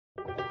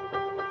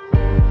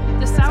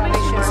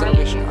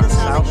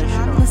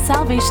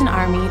Salvation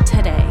Army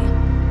today.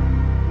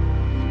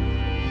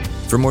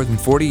 For more than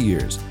 40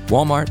 years,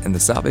 Walmart and the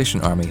Salvation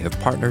Army have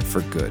partnered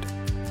for good.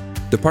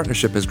 The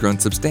partnership has grown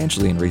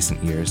substantially in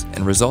recent years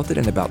and resulted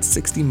in about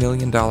 $60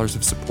 million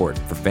of support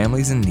for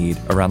families in need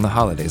around the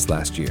holidays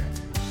last year.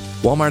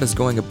 Walmart is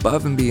going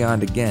above and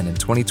beyond again in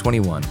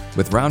 2021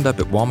 with Roundup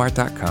at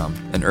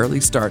Walmart.com, an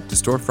early start to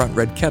storefront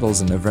red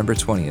kettles on November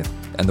 20th,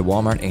 and the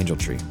Walmart Angel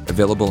Tree,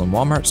 available in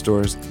Walmart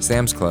stores,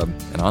 Sam's Club,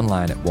 and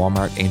online at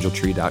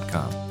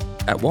WalmartAngelTree.com.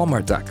 At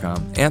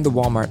Walmart.com and the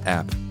Walmart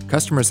app,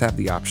 customers have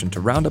the option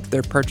to round up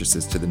their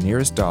purchases to the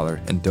nearest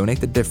dollar and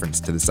donate the difference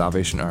to the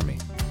Salvation Army.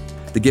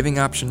 The giving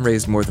option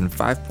raised more than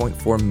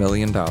 $5.4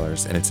 million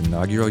in its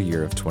inaugural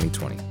year of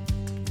 2020.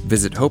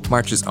 Visit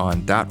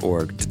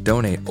HopeMarchesOn.org to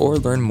donate or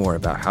learn more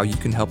about how you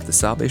can help the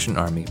Salvation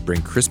Army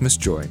bring Christmas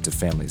joy to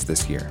families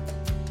this year.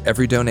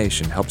 Every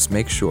donation helps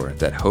make sure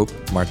that hope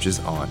marches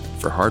on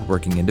for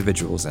hardworking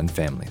individuals and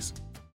families.